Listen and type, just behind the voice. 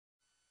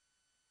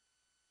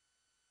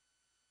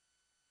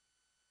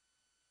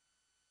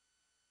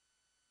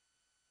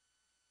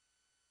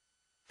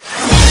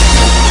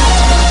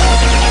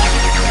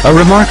a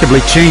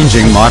remarkably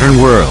changing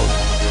modern world.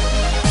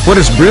 What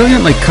is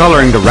brilliantly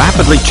coloring the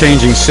rapidly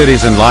changing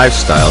cities and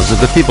lifestyles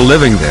of the people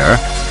living there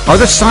are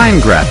the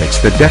sign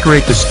graphics that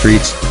decorate the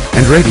streets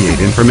and radiate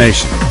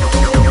information.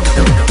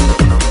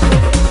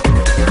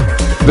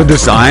 The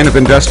design of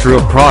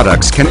industrial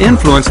products can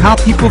influence how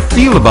people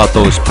feel about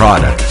those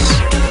products.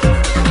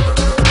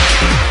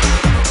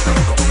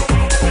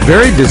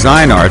 Varied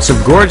design arts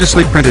of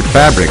gorgeously printed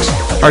fabrics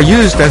are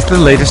used as the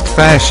latest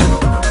fashion.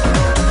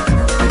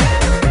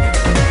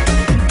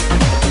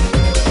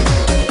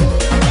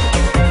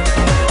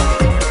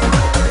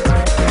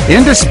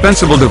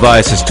 Indispensable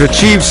devices to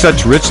achieve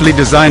such richly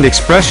designed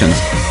expressions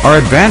are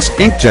advanced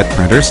inkjet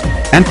printers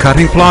and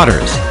cutting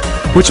plotters,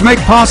 which make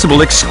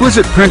possible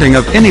exquisite printing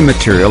of any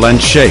material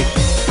and shape.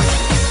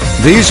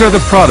 These are the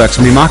products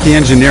Mimaki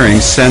Engineering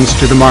sends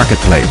to the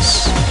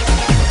marketplace.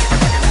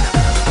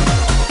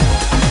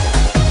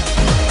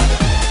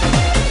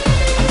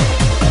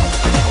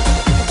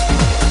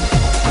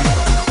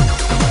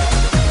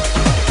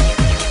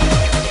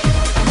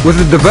 With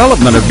the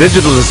development of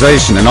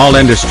digitalization in all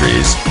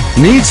industries,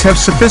 needs have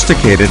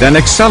sophisticated and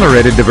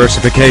accelerated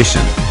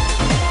diversification.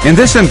 In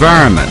this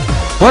environment,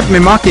 what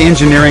Mimaki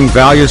Engineering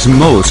values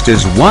most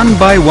is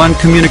one-by-one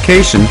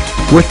communication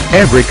with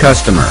every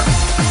customer.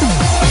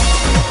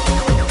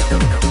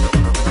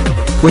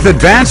 With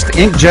advanced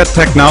inkjet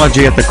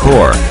technology at the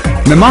core,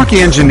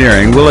 Mimaki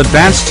Engineering will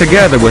advance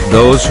together with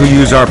those who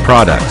use our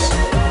products,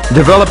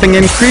 developing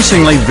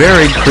increasingly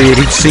varied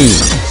creative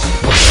scenes.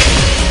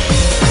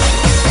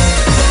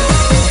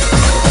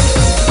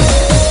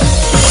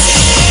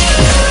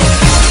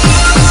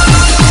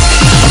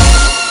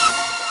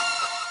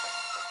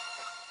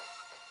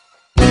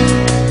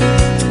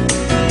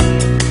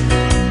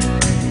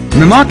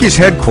 Mimaki's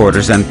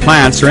headquarters and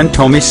plants are in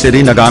Tomi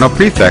City, Nagano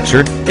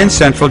Prefecture in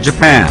central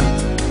Japan.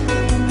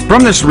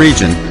 From this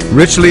region,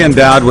 richly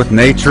endowed with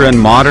nature and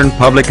modern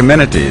public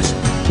amenities,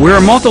 we are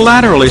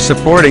multilaterally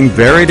supporting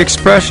varied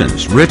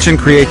expressions rich in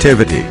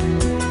creativity.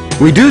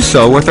 We do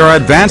so with our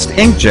advanced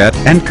inkjet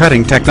and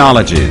cutting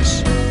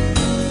technologies.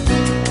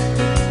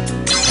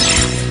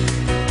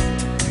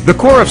 The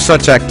core of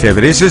such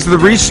activities is the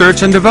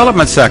research and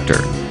development sector,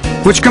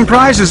 which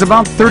comprises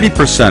about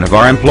 30% of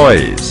our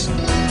employees.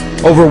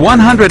 Over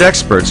 100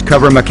 experts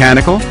cover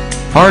mechanical,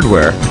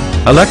 hardware,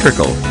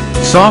 electrical,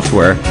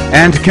 software,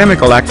 and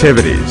chemical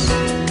activities.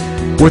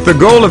 With the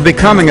goal of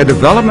becoming a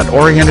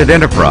development-oriented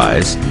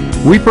enterprise,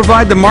 we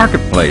provide the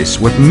marketplace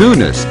with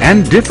newness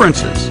and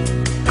differences,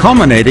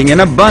 culminating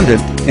in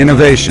abundant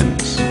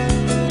innovations.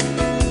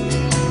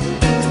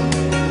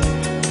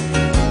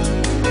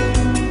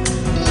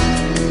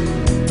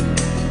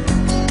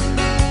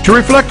 To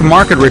reflect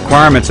market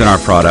requirements in our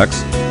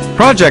products,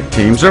 project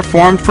teams are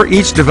formed for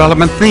each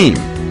development theme,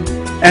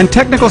 and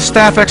technical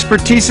staff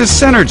expertise is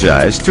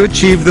synergized to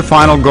achieve the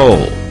final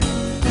goal.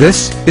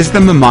 This is the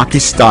Mimaki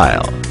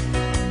style.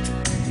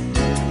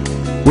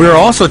 We are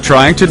also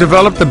trying to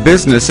develop the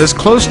business as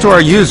close to our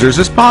users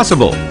as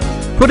possible,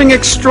 putting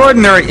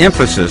extraordinary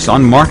emphasis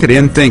on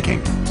market-in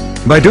thinking.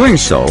 By doing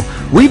so,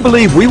 we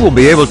believe we will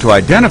be able to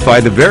identify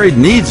the varied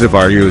needs of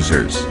our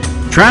users,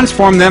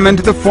 transform them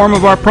into the form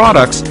of our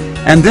products,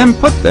 and then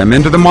put them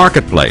into the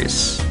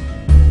marketplace.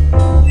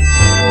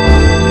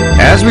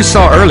 As we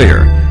saw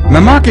earlier,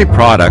 Mimaki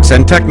products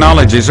and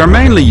technologies are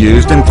mainly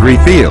used in three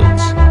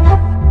fields.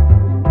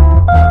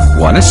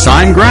 One is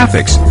sign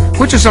graphics,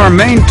 which is our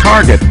main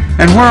target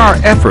and where our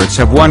efforts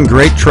have won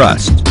great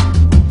trust.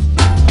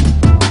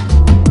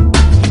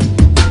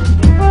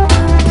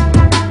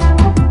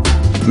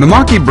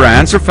 Mimaki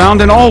brands are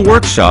found in all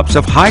workshops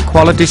of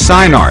high-quality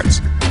sign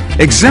arts,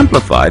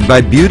 exemplified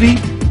by beauty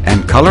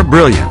and color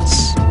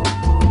brilliance.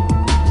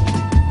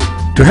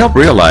 To help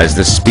realize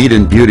the speed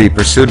and beauty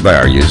pursued by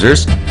our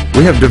users,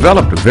 we have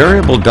developed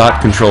variable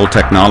dot control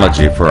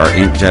technology for our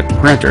inkjet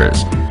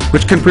printers,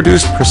 which can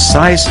produce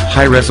precise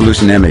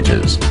high-resolution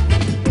images.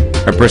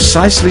 A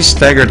precisely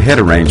staggered head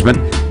arrangement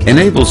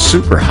enables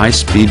super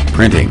high-speed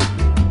printing.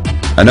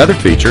 Another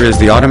feature is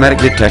the automatic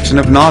detection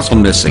of nozzle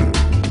missing.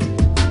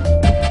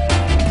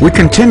 We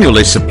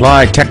continually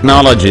supply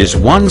technologies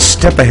one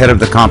step ahead of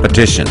the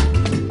competition,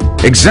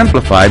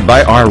 exemplified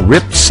by our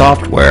RIP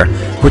software,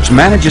 which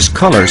manages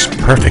colors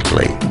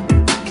perfectly.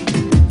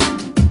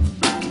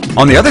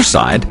 On the other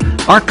side,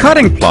 our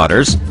cutting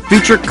plotters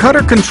feature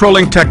cutter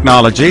controlling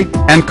technology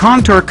and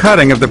contour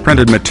cutting of the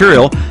printed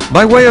material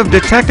by way of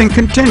detecting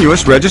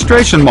continuous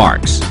registration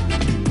marks.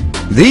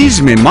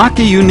 These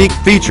Mimaki unique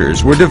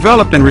features were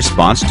developed in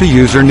response to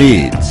user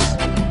needs.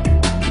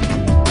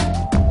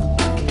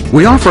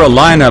 We offer a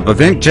lineup of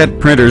inkjet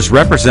printers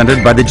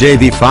represented by the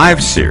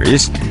JV5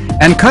 series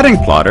and cutting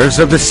plotters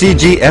of the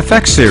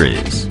CG-FX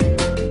series.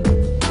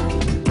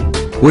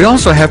 We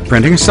also have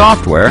printing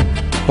software,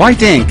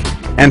 white ink,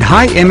 and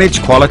high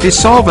image quality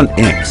solvent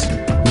inks,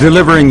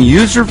 delivering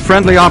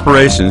user-friendly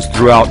operations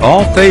throughout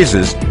all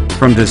phases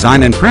from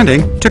design and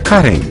printing to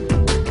cutting.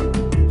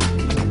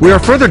 We are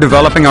further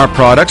developing our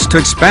products to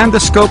expand the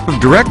scope of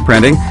direct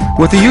printing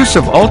with the use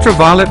of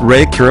ultraviolet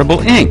ray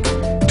curable ink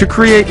to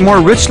create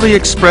more richly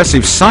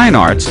expressive sign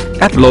arts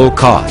at low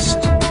cost.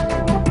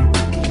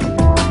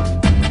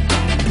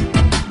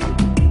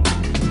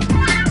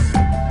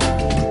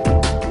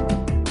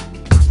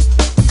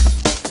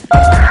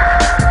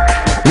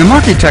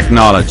 Mimaki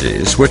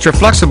technologies, which are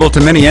flexible to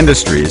many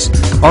industries,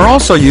 are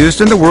also used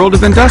in the world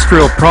of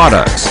industrial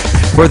products,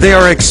 where they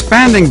are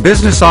expanding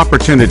business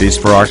opportunities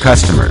for our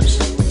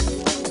customers.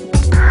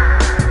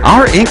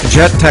 Our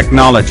inkjet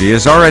technology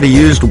is already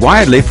used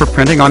widely for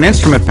printing on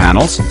instrument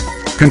panels,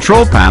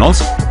 control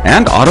panels,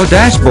 and auto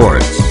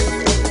dashboards.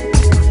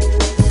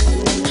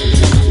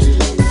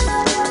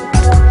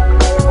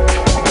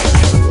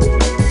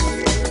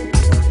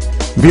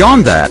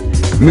 Beyond that,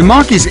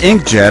 Mimaki's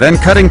inkjet and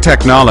cutting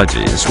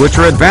technologies, which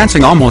are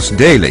advancing almost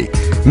daily,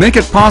 make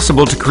it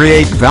possible to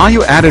create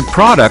value-added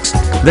products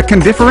that can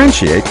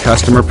differentiate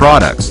customer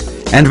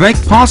products and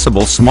make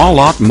possible small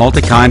lot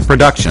multi-kind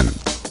production.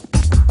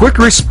 Quick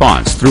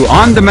response through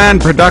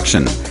on-demand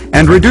production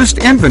and reduced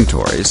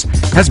inventories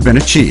has been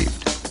achieved.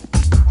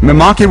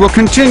 Mimaki will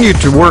continue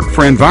to work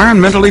for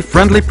environmentally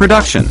friendly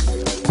production,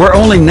 where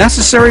only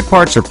necessary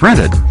parts are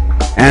printed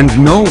and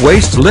no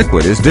waste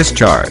liquid is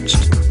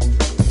discharged.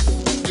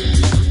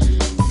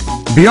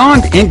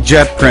 Beyond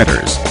inkjet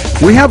printers,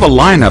 we have a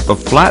lineup of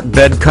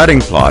flatbed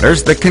cutting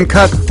plotters that can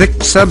cut thick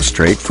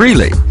substrate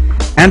freely,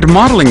 and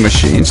modeling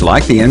machines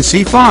like the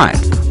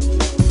NC5.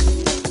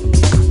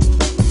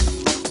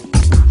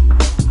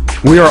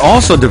 We are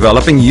also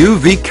developing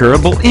UV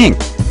curable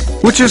ink,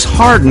 which is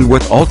hardened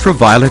with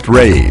ultraviolet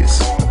rays.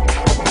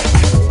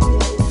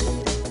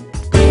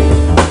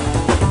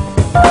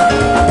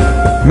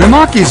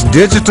 Mimaki's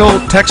digital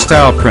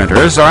textile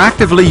printers are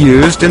actively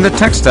used in the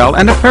textile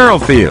and apparel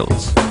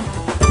fields.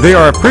 They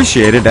are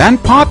appreciated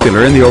and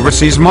popular in the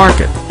overseas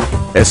market,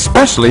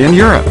 especially in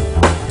Europe.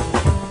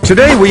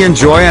 Today we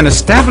enjoy an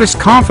established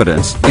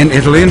confidence in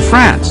Italy and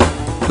France,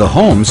 the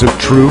homes of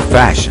true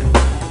fashion.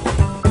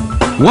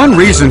 One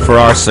reason for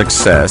our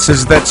success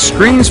is that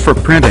screens for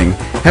printing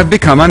have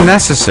become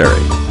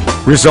unnecessary,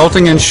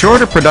 resulting in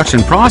shorter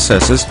production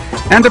processes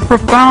and a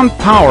profound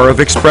power of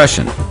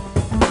expression.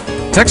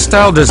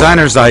 Textile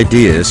designers'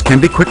 ideas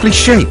can be quickly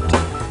shaped,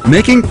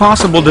 making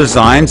possible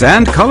designs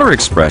and color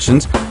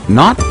expressions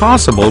not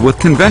possible with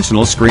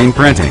conventional screen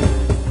printing.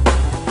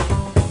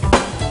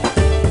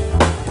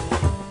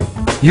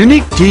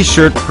 Unique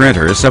t-shirt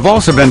printers have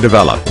also been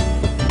developed.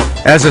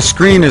 As a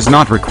screen is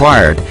not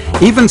required,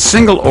 even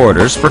single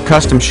orders for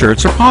custom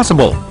shirts are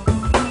possible.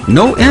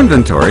 No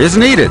inventory is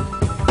needed,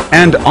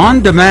 and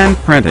on-demand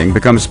printing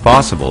becomes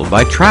possible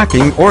by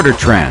tracking order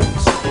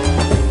trends.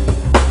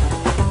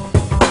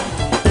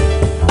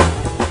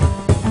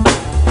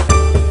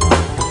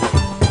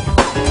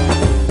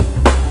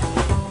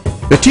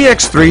 The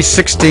TX3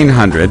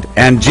 1600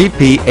 and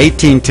GP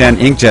 1810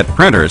 inkjet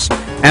printers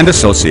and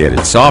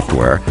associated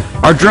software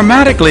are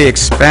dramatically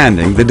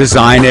expanding the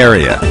design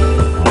area.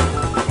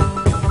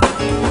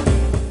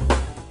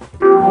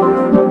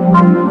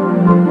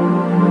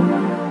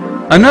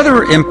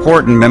 Another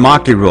important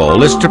Mimaki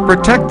role is to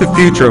protect the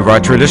future of our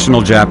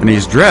traditional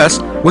Japanese dress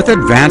with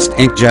advanced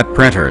inkjet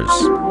printers.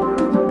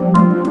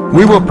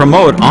 We will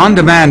promote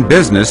on-demand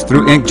business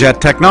through inkjet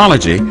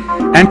technology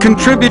and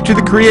contribute to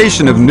the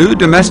creation of new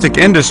domestic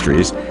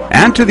industries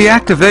and to the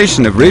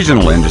activation of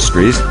regional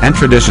industries and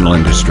traditional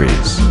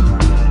industries.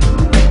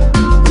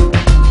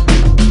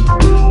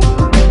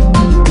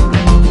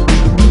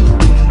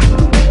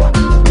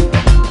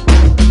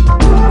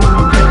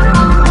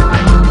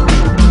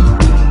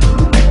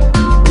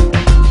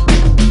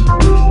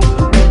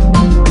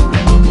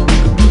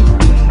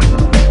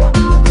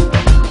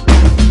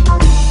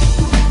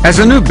 As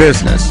a new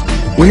business,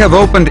 we have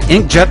opened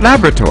inkjet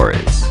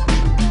laboratories.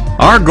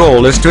 Our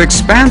goal is to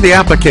expand the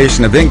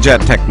application of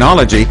inkjet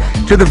technology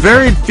to the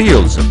varied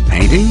fields of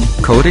painting,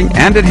 coating,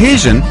 and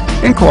adhesion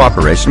in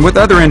cooperation with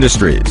other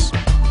industries.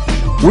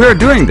 We are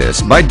doing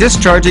this by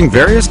discharging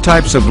various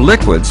types of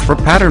liquids for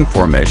pattern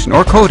formation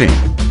or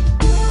coating.